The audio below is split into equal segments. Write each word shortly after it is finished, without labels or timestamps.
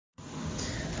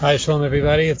Hi, Shalom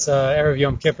everybody. It's Erev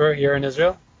Yom Kippur here in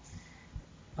Israel.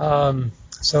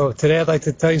 So today I'd like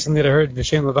to tell you something that I heard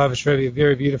V'Shem Lubavitch Rebbe, a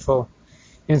very beautiful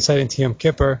insight into Yom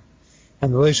Kippur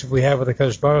and the relationship we have with the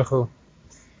Kadosh Baruch Hu.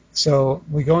 So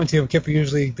we go into Yom Kippur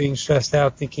usually being stressed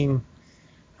out, thinking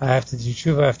I have to do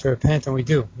tshuva, I have to repent, and we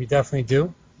do. We definitely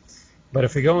do. But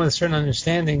if we go with certain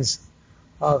understandings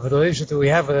of the relationship that we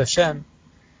have with Hashem,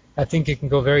 I think it can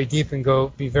go very deep and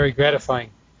be very gratifying.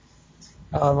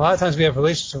 A lot of times we have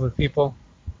relationships with people,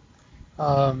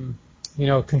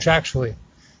 contractually.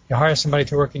 You hire somebody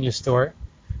to work in your store.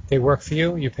 They work for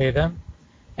you, you pay them.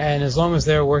 And as long as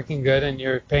they're working good and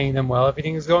you're paying them well,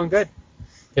 everything is going good.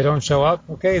 They don't show up,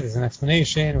 okay, there's an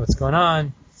explanation, what's going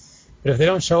on. But if they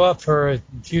don't show up for a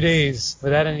few days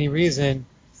without any reason,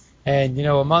 and,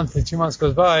 a month or 2 months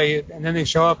goes by, and then they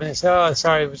show up and they say, oh,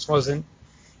 sorry, I just wasn't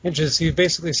interested. So you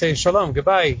basically say, shalom,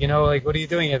 goodbye, what are you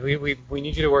doing? We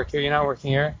need you to work here, you're not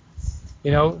working here.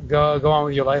 Go on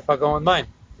with your life, I'll go on with mine.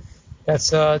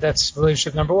 That's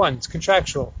relationship number one. It's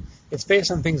contractual. It's based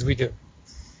on things we do.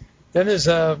 Then there's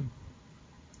a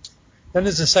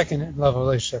second level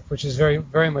relationship, which is very,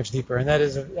 very much deeper, and that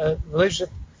is a relationship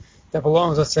that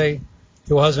belongs, let's say,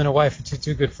 to a husband and wife and to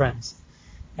two good friends.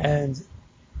 And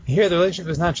here the relationship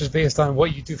is not just based on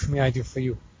what you do for me, I do for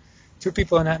you. Two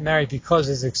people are not married because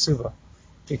there's a ksuba,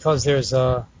 because there's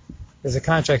a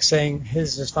contract saying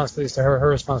his responsibilities to her, her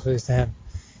responsibilities to him.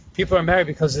 People are married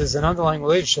because there's an underlying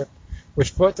relationship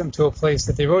which brought them to a place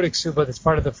that they wrote a ksuba that's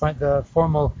part of the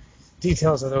formal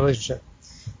details of the relationship.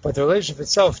 But the relationship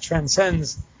itself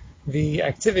transcends the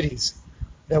activities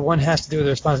that one has to do,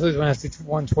 the responsibilities one has to do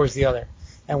one towards the other.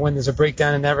 And when there's a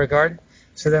breakdown in that regard,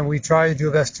 so then we try to do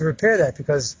our best to repair that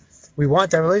because we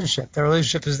want that relationship. That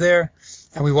relationship is there,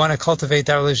 and we want to cultivate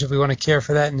that relationship. We want to care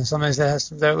for that, and sometimes that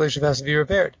relationship has to be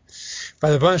repaired.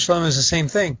 By the Rebbeinu Shalom is the same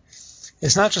thing.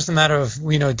 It's not just a matter of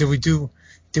did we do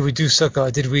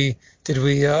sukkah? Did we put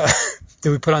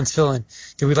on tefillin?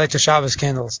 Did we light the Shabbos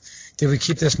candles? Did we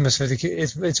keep this mitzvah?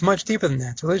 It's much deeper than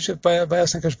that. The relationship by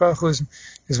us and Kadosh Baruch Hu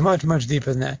is much, much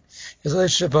deeper than that. It's a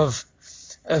relationship of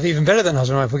even better than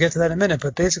husband and wife. We'll get to that in a minute.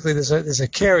 But basically, there's a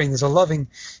caring, there's a loving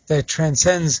that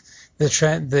transcends the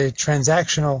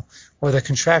transactional or the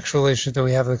contractual relationship that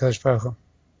we have with the Kadosh Baruch Hu.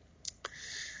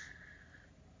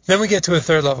 Then we get to a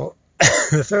third level.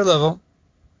 The third level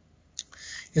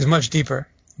is much deeper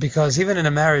because even in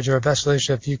a marriage or a best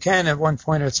relationship, you can at one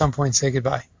point or at some point say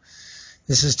goodbye.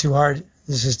 This is too hard.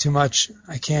 This is too much.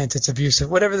 I can't. It's abusive.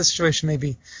 Whatever the situation may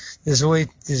be, there's a way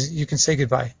you can say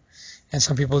goodbye, and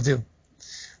some people do.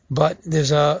 But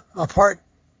there's a part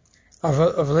of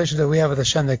a relationship that we have with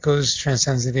Hashem that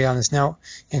transcends beyond this. Now,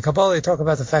 in Kabbalah, they talk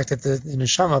about the fact that the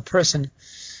neshama, a person,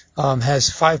 has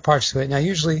 5 parts to it. Now,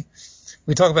 usually,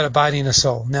 we talk about a body and a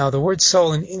soul. Now, the word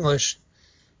soul in English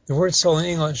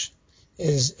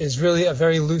is really a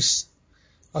very loose,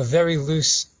 one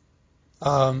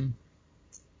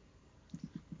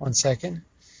second.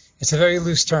 It's a very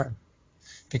loose term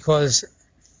because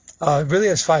it really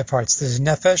has 5 parts. There's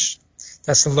nefesh,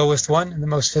 that's the lowest one and the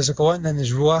most physical one. Then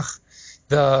there's ruach,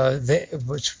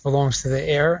 which belongs to the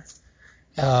air.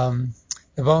 The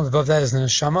bone above that is the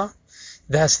neshama.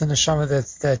 That's the neshama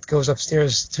that goes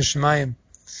upstairs to Shemayim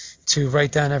to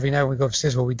write down every night when we go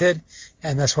upstairs what we did.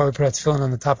 And that's why we put our tefillin on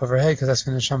the top of our head, because that's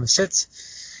where the neshama sits.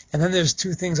 And then there's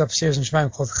 2 things upstairs in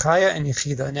Shemayim called chaya and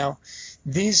yechida. Now,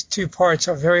 these 2 parts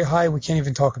are very high. We can't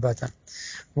even talk about them.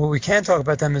 What we can talk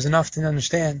about them is enough to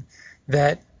understand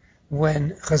that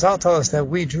when Chazal tell us that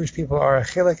we Jewish people are a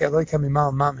chilek Elokim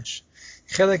mimal mamish,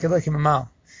 chilek Elokim mimal,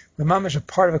 we're mamish a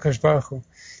part of a Kadosh Baruch Hu.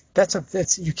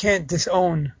 That's you can't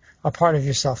disown a part of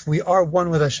yourself. We are one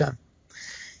with Hashem.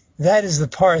 That is the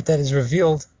part that is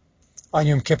revealed on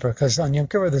Yom Kippur, because on Yom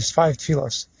Kippur there's 5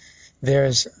 tefillos.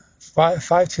 There's five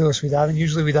tefillos we daven.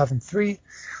 Usually we daven 3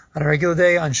 on a regular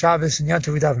day. On Shabbos and Yom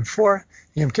Tov we daven 4.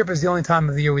 Yom Kippur is the only time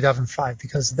of the year we daven 5,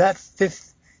 because that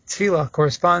 5th tefillah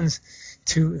corresponds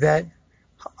to that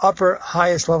upper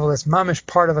highest level that's mamish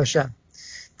part of Hashem,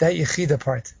 that yechida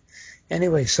part.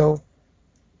 Anyway, so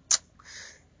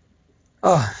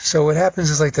what happens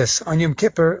is like this. On Yom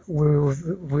Kippur,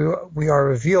 we are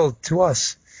revealed to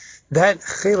us that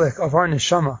chilek of our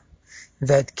neshama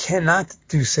that cannot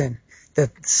do sin,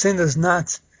 that sin does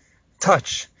not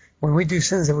touch. When we do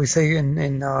sins that we say in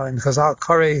Chazal,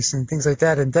 kares and things like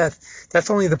that, and death, that's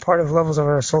only the part of levels of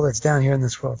our soul that's down here in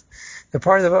this world. The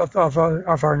part of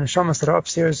our neshamas that are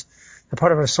upstairs, the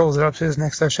part of our souls that upstairs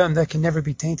next to Hashem, that can never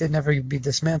be tainted, never be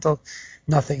dismantled,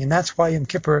 nothing. And that's why Yom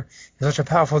Kippur is such a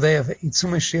powerful day of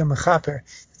Itzum Shiyah Mechaper.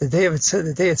 The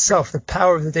day itself, the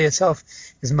power of the day itself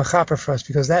is Mechaper for us,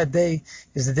 because that day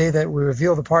is the day that we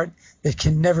reveal the part that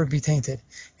can never be tainted.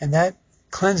 And that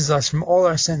cleanses us from all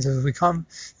our sins as we come.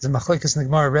 There's a machlokes in the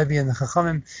Gemara, Rebbe and the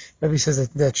Chachamim. Rebbe says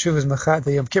that Shuv is Mechaper,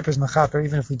 the Yom Kippur is Mechaper,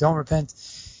 even if we don't repent,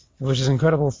 which is an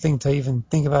incredible thing to even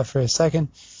think about for a second.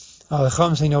 The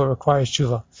Chacham say no, it requires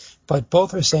tshuva. But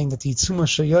both are saying that the Yitzuma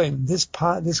Shayoim,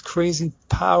 this crazy,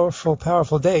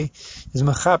 powerful day, is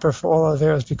mechaper for all our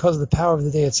errors because of the power of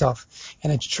the day itself.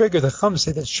 And it's triggered, the Chacham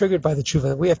say that's triggered by the tshuva,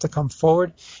 that we have to come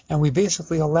forward, and we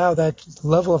basically allow that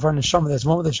level of our neshama, that's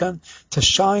one with Hashem, to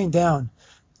shine down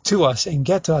to us and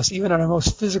get to us, even on our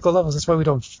most physical levels. That's why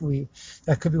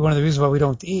that could be one of the reasons why we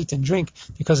don't eat and drink,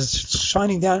 because it's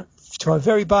shining down to our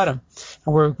very bottom.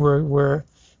 And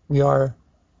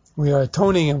we are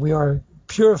atoning and we are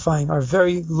purifying our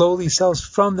very lowly selves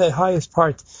from the highest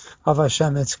part of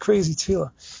Hashem. It's crazy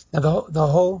tefillah. Now the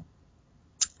whole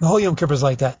Yom Kippur is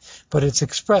like that, but it's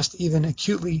expressed even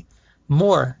acutely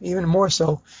more, even more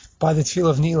so by the tefillah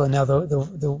of Neilah. Now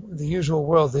the usual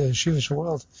world, the yeshivish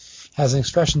world, has an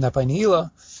expression that by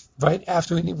Neilah, right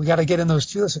after we got to get in those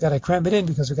tefillahs, we got to cram it in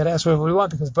because we got to ask whatever we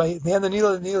want, because by the end of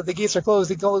Neilah, the gates are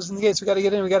closed, in the gates, we got to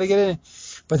get in.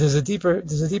 But there's a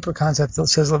deeper concept that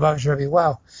says Lubavitch Rebbe.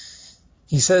 Wow.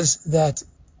 He says that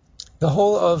the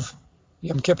whole of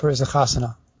Yom Kippur is a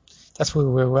chasana. That's where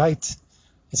we're right.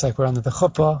 It's like we're under the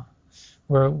chuppah.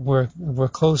 We're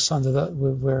close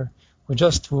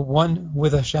we're one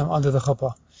with Hashem under the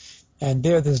chuppah. And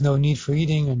there's no need for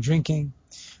eating and drinking.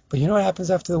 But you know what happens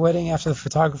after the wedding? After the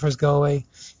photographers go away,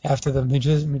 after the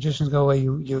magicians go away,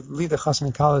 you lead the chassan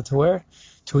and kala to where?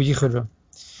 To a yichud room.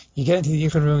 You get into the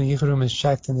yichud room is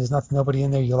checked, and there's nobody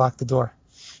in there, you lock the door.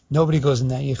 Nobody goes in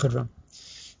that yichud room.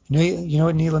 You know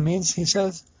what Neilah means, he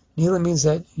says? Neilah means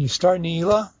that you start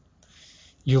Neilah,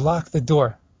 you lock the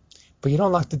door. But you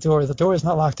don't lock the door. The door is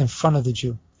not locked in front of the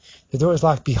Jew. The door is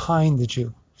locked behind the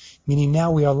Jew. Meaning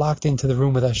now we are locked into the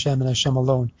room with Hashem and Hashem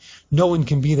alone. No one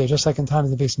can be there, just like in time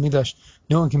of the Beis Midrash.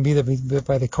 No one can be there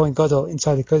by the Kohen Gadol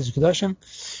inside the Kodesh Kodashim.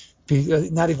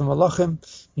 Not even Malachim,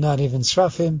 not even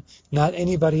Srafim, not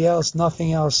anybody else,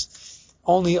 nothing else.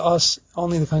 Only us,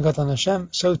 only the Kohen Gadol and Hashem.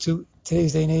 So to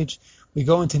today's day and age, we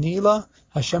go into Neilah,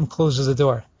 Hashem closes the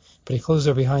door. But He closes the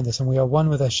door behind us, and we are one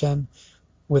with Hashem,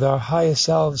 with our highest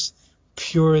selves,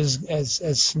 pure as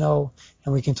snow,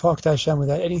 and we can talk to Hashem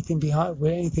without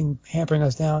anything hampering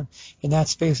us down. In that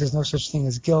space, there's no such thing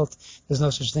as guilt. There's no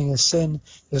such thing as sin.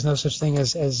 There's no such thing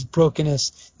as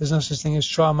brokenness. There's no such thing as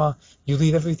trauma. You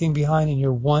leave everything behind, and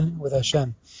you're one with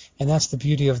Hashem. And that's the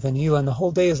beauty of the Neilah. And the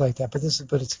whole day is like that. But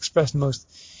it's expressed most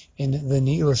in the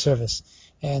Neilah service.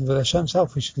 And with Hashem's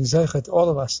help, we should be zeichet, all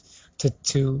of us,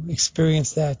 to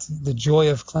experience that, the joy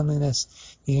of cleanliness,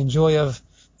 the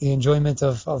enjoyment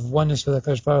of oneness with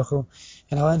HaKadosh Baruch Hu.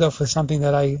 And I'll end off with something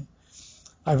that I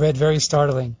read very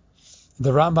startling.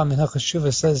 The Rambam in Hilchos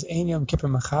Shuvah says, "Ein Yom Kippur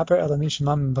mechaper ela mi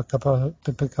shemam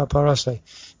b'kaparasei."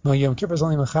 No, Yom Kippur is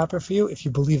only mechaper for you if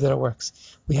you believe that it works.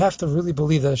 We have to really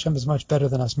believe that Hashem is much better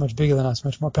than us, much bigger than us,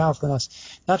 much more powerful than us.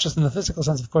 Not just in the physical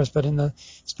sense, of course, but in the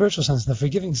spiritual sense, in the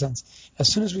forgiving sense. As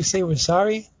soon as we say we're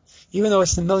sorry, even though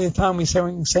it's the millionth time we're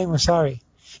saying we're sorry,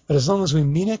 but as long as we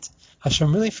mean it,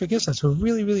 Hashem really forgives us. We're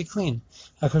really, really clean.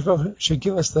 HaKadosh Baruch Hu should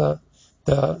give us the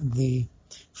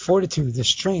fortitude, the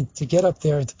strength to get up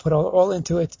there and to put all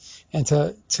into it, and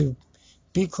to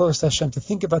be close to Hashem, to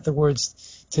think about the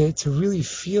words, to really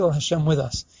feel Hashem with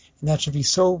us. And that should be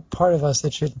so part of us,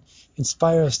 that should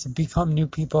inspire us to become new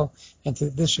people, and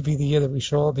this should be the year that we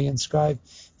should all be inscribed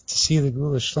to see the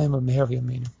Gula Shlema Meher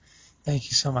V'Yameinu. Thank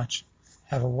you so much.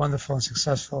 Have a wonderful and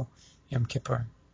successful Yom Kippur.